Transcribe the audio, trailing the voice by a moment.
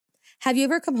Have you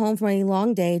ever come home from a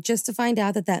long day just to find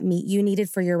out that meat you needed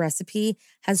for your recipe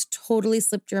has totally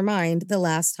slipped your mind the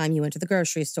last time you went to the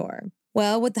grocery store?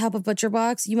 Well, with the help of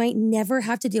ButcherBox, you might never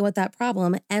have to deal with that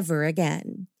problem ever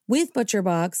again. With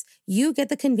ButcherBox, you get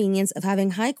the convenience of having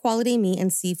high-quality meat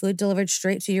and seafood delivered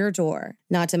straight to your door.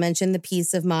 Not to mention the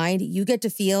peace of mind you get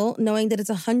to feel knowing that it's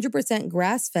 100%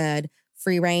 grass-fed,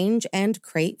 free-range, and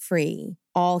crate-free.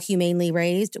 All humanely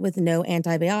raised with no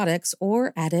antibiotics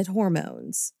or added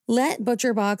hormones. Let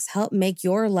ButcherBox help make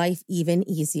your life even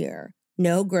easier.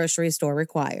 No grocery store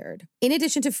required. In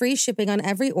addition to free shipping on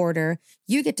every order,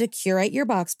 you get to curate your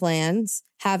box plans,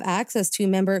 have access to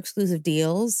member-exclusive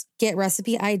deals, get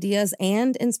recipe ideas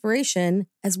and inspiration,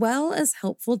 as well as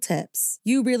helpful tips.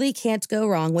 You really can't go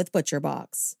wrong with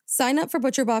ButcherBox. Sign up for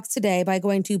ButcherBox today by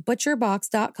going to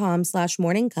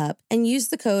butcherbox.com/morningcup and use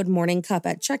the code morningcup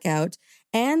at checkout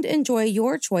and enjoy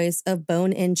your choice of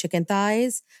bone-in chicken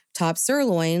thighs, top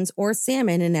sirloins, or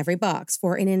salmon in every box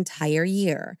for an entire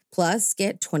year. Plus,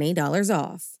 get $20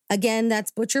 off. Again,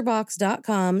 that's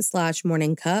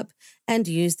butcherbox.com/morningcup and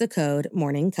use the code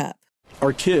morningcup.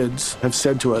 Our kids have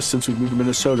said to us since we moved to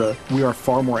Minnesota, we are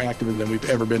far more active than we've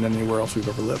ever been anywhere else we've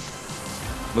ever lived.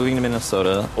 Moving to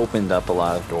Minnesota opened up a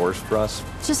lot of doors for us.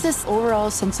 Just this overall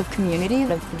sense of community,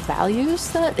 of values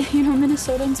that,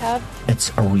 Minnesotans have.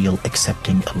 It's a real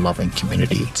accepting, loving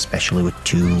community, especially with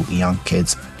 2 young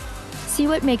kids. See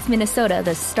what makes Minnesota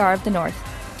the star of the North.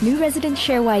 New residents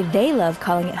share why they love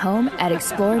calling it home at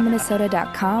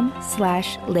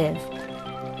exploreminnesota.com/live.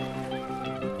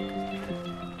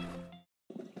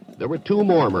 There were 2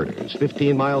 more murders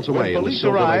 15 miles away. When police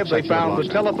arrived, they found the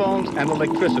telephones and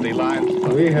electricity lines.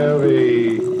 We have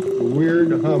a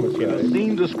weird homicide. A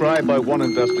scene described by one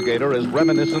investigator as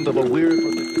reminiscent of a weird...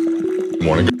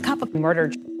 Morning. Couple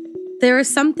murdered. There is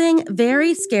something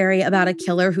very scary about a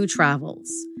killer who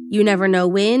travels. You never know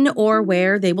when or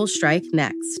where they will strike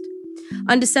next.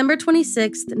 On December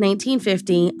 26,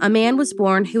 1950, a man was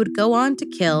born who would go on to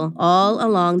kill all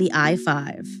along the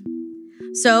I-5.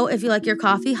 So if you like your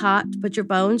coffee hot but your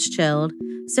bones chilled,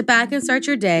 sit back and start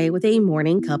your day with a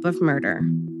morning cup of murder.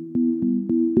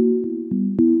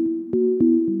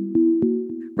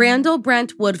 Randall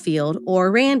Brent Woodfield,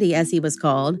 or Randy as he was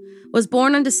called, was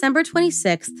born on December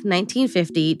 26,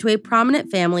 1950, to a prominent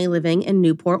family living in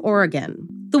Newport, Oregon.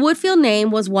 The Woodfield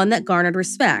name was one that garnered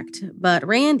respect, but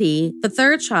Randy, the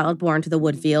third child born to the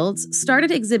Woodfields, started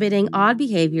exhibiting odd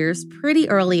behaviors pretty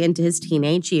early into his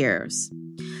teenage years.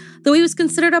 Though he was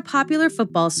considered a popular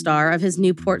football star of his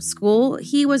Newport school,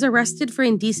 he was arrested for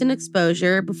indecent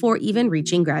exposure before even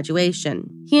reaching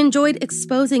graduation. He enjoyed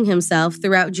exposing himself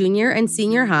throughout junior and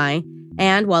senior high,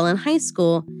 and while in high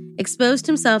school, exposed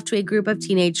himself to a group of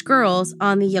teenage girls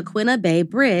on the Yaquina Bay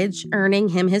Bridge, earning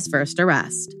him his first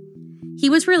arrest.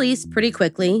 He was released pretty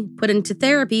quickly, put into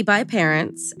therapy by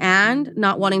parents, and,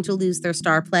 not wanting to lose their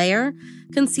star player,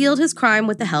 concealed his crime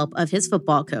with the help of his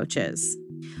football coaches.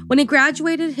 When he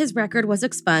graduated, his record was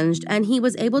expunged, and he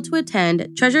was able to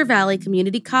attend Treasure Valley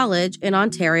Community College in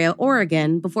Ontario,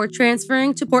 Oregon, before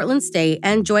transferring to Portland State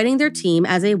and joining their team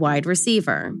as a wide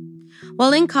receiver.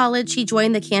 While in college, he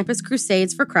joined the Campus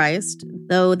Crusades for Christ,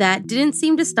 though that didn't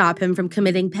seem to stop him from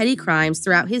committing petty crimes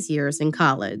throughout his years in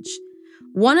college,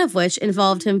 one of which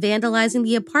involved him vandalizing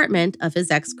the apartment of his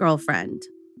ex-girlfriend.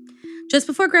 Just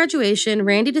before graduation,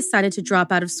 Randy decided to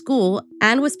drop out of school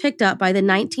and was picked up by the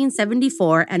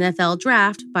 1974 NFL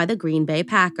Draft by the Green Bay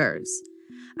Packers,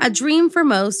 a dream for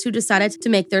most who decided to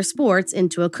make their sports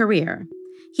into a career.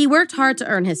 He worked hard to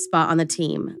earn his spot on the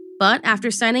team, but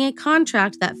after signing a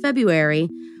contract that February,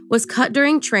 was cut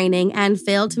during training and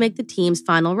failed to make the team's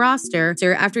final roster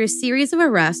after a series of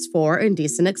arrests for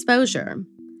indecent exposure.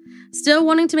 Still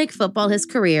wanting to make football his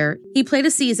career, he played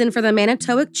a season for the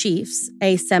Manitowoc Chiefs,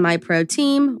 a semi-pro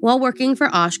team, while working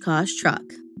for Oshkosh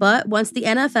Truck. But once the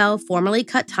NFL formally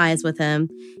cut ties with him,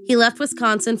 he left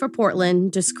Wisconsin for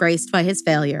Portland, disgraced by his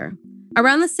failure.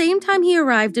 Around the same time he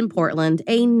arrived in Portland,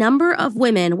 a number of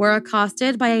women were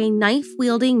accosted by a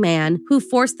knife-wielding man who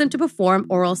forced them to perform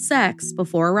oral sex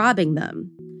before robbing them.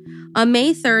 On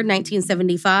May 3,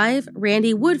 1975,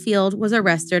 Randy Woodfield was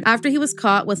arrested after he was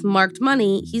caught with marked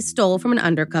money he stole from an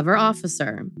undercover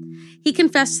officer. He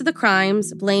confessed to the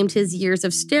crimes, blamed his years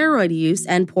of steroid use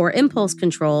and poor impulse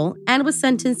control, and was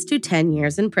sentenced to 10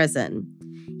 years in prison.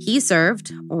 He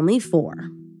served only 4.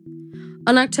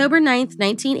 On October 9,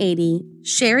 1980,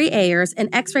 Sherry Ayers, an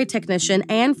x-ray technician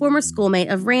and former schoolmate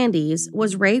of Randy's,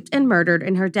 was raped and murdered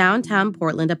in her downtown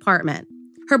Portland apartment.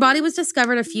 Her body was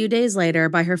discovered a few days later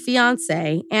by her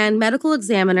fiancé, and medical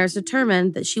examiners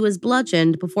determined that she was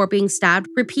bludgeoned before being stabbed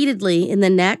repeatedly in the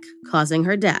neck, causing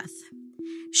her death.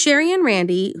 Sherry and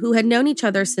Randy, who had known each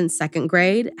other since second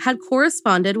grade, had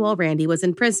corresponded while Randy was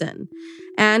in prison,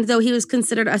 and though he was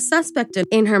considered a suspect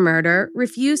in her murder,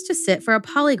 refused to sit for a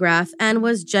polygraph and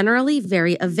was generally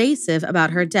very evasive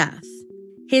about her death.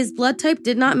 His blood type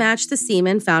did not match the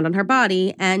semen found on her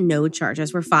body, and no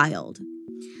charges were filed.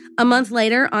 A month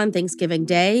later, on Thanksgiving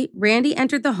Day, Randy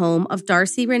entered the home of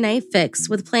Darcy Renee Fix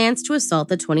with plans to assault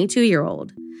the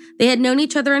 22-year-old. They had known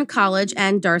each other in college,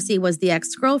 and Darcy was the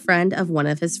ex-girlfriend of one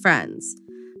of his friends.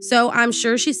 So I'm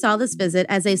sure she saw this visit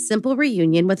as a simple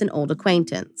reunion with an old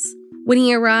acquaintance. When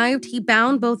he arrived, he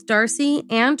bound both Darcy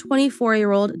and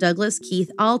 24-year-old Douglas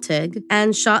Keith Altig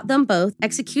and shot them both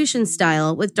execution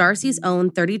style with Darcy's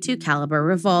own .32 caliber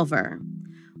revolver.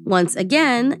 Once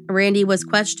again, Randy was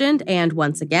questioned, and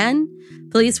once again,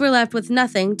 police were left with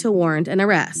nothing to warrant an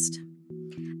arrest.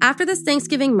 After this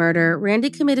Thanksgiving murder, Randy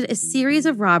committed a series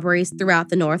of robberies throughout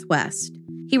the Northwest.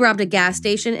 He robbed a gas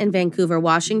station in Vancouver,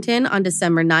 Washington on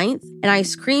December 9th, an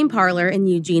ice cream parlor in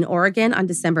Eugene, Oregon on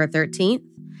December 13th,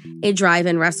 a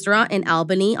drive-in restaurant in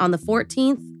Albany on the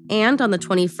 14th, and on the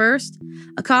 21st,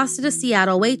 accosted a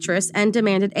Seattle waitress and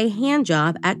demanded a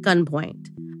handjob at gunpoint.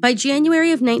 By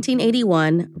January of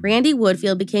 1981, Randy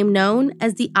Woodfield became known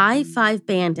as the I-5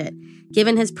 Bandit,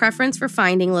 given his preference for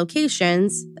finding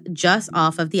locations just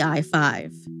off of the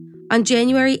I-5. On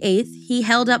January 8th, he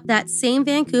held up that same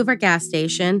Vancouver gas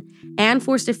station and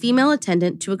forced a female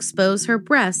attendant to expose her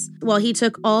breasts while he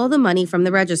took all the money from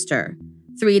the register.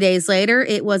 3 days later,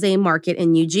 it was a market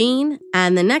in Eugene,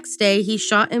 and the next day, he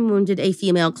shot and wounded a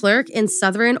female clerk in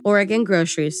Southern Oregon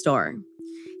grocery store.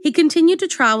 He continued to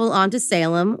travel on to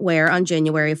Salem, where on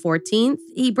January 14th,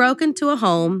 he broke into a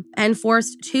home and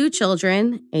forced 2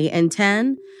 children, 8 and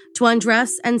 10, to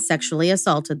undress and sexually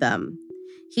assaulted them.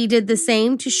 He did the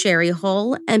same to Sherry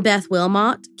Hull and Beth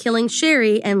Wilmot, killing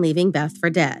Sherry and leaving Beth for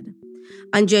dead.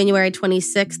 On January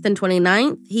 26th and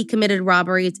 29th, he committed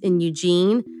robberies in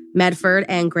Eugene, Medford,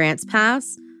 and Grants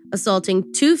Pass,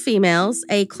 assaulting 2 females,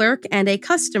 a clerk, and a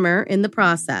customer in the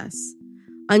process.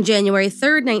 On January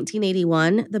 3rd,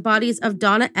 1981, the bodies of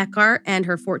Donna Eckhart and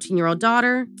her 14-year-old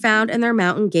daughter found in their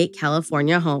Mountain Gate,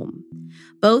 California home.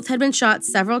 Both had been shot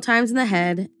several times in the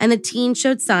head, and the teen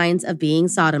showed signs of being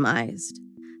sodomized.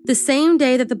 The same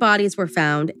day that the bodies were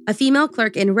found, a female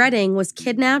clerk in Reading was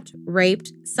kidnapped,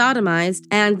 raped, sodomized,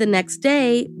 and the next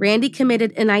day, Randy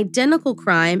committed an identical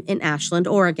crime in Ashland,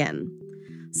 Oregon.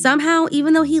 Somehow,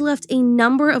 even though he left a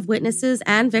number of witnesses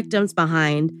and victims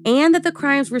behind, and that the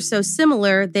crimes were so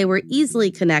similar they were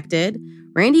easily connected,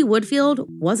 Randy Woodfield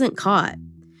wasn't caught.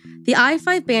 The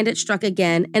I-5 Bandit struck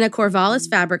again in a Corvallis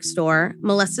fabric store,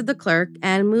 molested the clerk,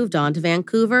 and moved on to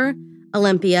Vancouver,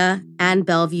 Olympia, and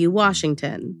Bellevue,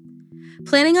 Washington.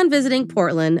 Planning on visiting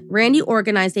Portland, Randy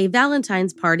organized a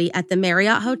Valentine's party at the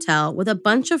Marriott Hotel with a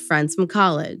bunch of friends from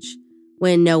college.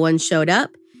 When no one showed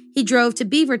up, he drove to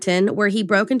Beaverton, where he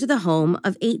broke into the home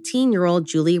of 18-year-old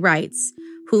Julie Wrights,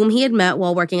 whom he had met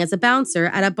while working as a bouncer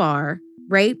at a bar,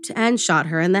 raped, and shot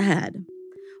her in the head.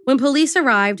 When police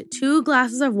arrived, 2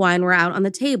 glasses of wine were out on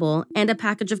the table and a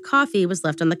package of coffee was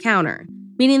left on the counter,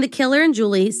 meaning the killer and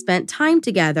Julie spent time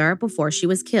together before she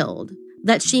was killed,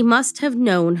 that she must have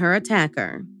known her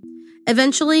attacker.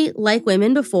 Eventually, like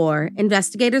women before,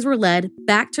 investigators were led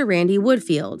back to Randy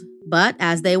Woodfield, but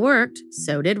as they worked,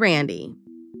 so did Randy.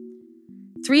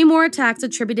 3 more attacks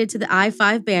attributed to the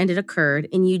I-5 Bandit occurred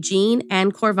in Eugene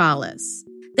and Corvallis.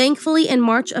 Thankfully, in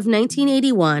March of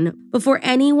 1981, before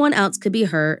anyone else could be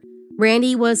hurt,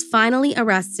 Randy was finally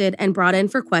arrested and brought in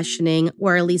for questioning,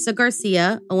 where Elisa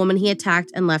Garcia, a woman he attacked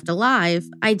and left alive,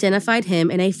 identified him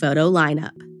in a photo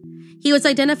lineup. He was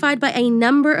identified by a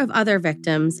number of other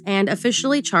victims and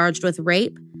officially charged with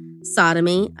rape,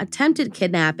 sodomy, attempted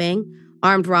kidnapping,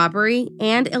 armed robbery,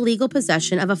 and illegal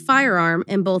possession of a firearm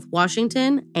in both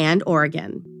Washington and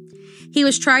Oregon. He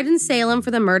was tried in Salem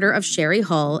for the murder of Sherry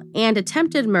Hull and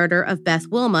attempted murder of Beth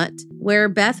Wilmot, where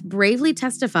Beth bravely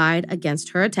testified against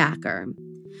her attacker.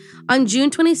 On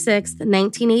June 26,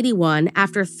 1981,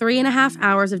 after 3.5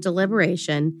 hours of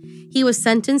deliberation, he was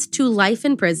sentenced to life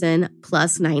in prison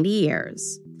plus 90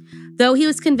 years. Though he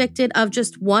was convicted of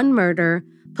just 1 murder,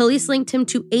 police linked him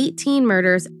to 18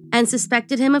 murders and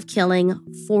suspected him of killing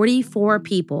 44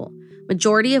 people,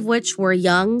 majority of which were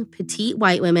young, petite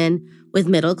white women with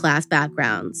middle-class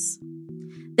backgrounds.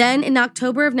 Then, in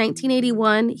October of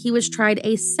 1981, he was tried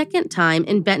a second time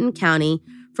in Benton County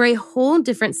for a whole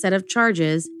different set of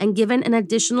charges and given an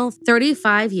additional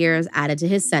 35 years added to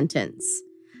his sentence.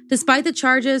 Despite the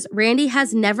charges, Randy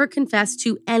has never confessed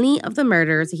to any of the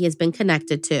murders he has been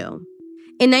connected to.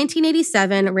 In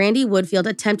 1987, Randy Woodfield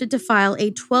attempted to file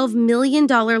a $12 million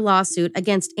lawsuit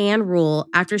against Ann Rule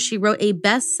after she wrote a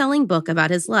best-selling book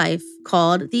about his life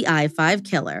called The I-5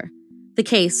 Killer. The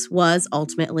case was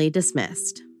ultimately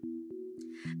dismissed.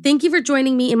 Thank you for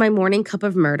joining me in my morning cup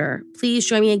of murder. Please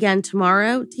join me again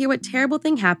tomorrow to hear what terrible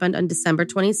thing happened on December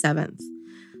 27th.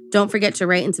 Don't forget to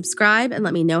rate and subscribe and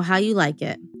let me know how you like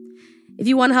it. If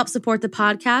you want to help support the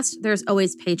podcast, there's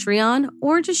always Patreon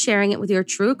or just sharing it with your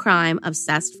true crime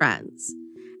obsessed friends.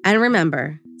 And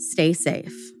remember, stay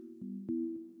safe.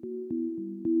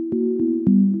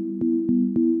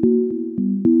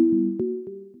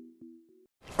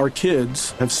 Our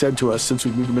kids have said to us since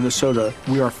we moved to Minnesota,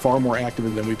 we are far more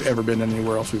active than we've ever been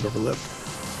anywhere else we've ever lived.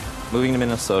 Moving to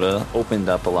Minnesota opened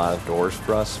up a lot of doors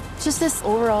for us. Just this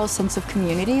overall sense of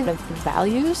community, the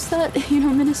values that,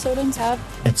 Minnesotans have.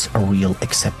 It's a real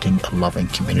accepting, loving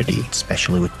community,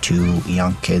 especially with two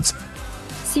young kids.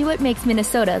 See what makes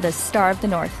Minnesota the star of the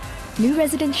North. New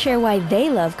residents share why they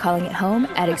love calling it home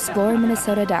at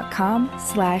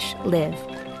exploreminnesota.com/live.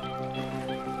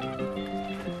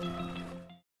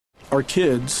 Our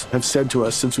kids have said to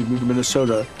us since we moved to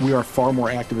Minnesota, we are far more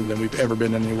active than we've ever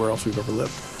been anywhere else we've ever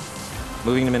lived.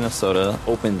 Moving to Minnesota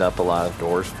opened up a lot of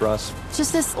doors for us.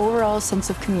 Just this overall sense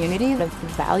of community, the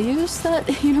values that,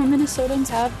 Minnesotans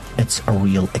have. It's a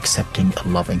real accepting,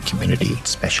 loving community,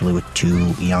 especially with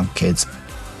two young kids.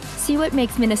 See what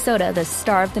makes Minnesota the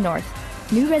star of the North.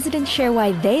 New residents share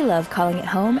why they love calling it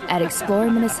home at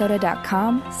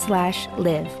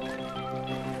exploreminnesota.com/live.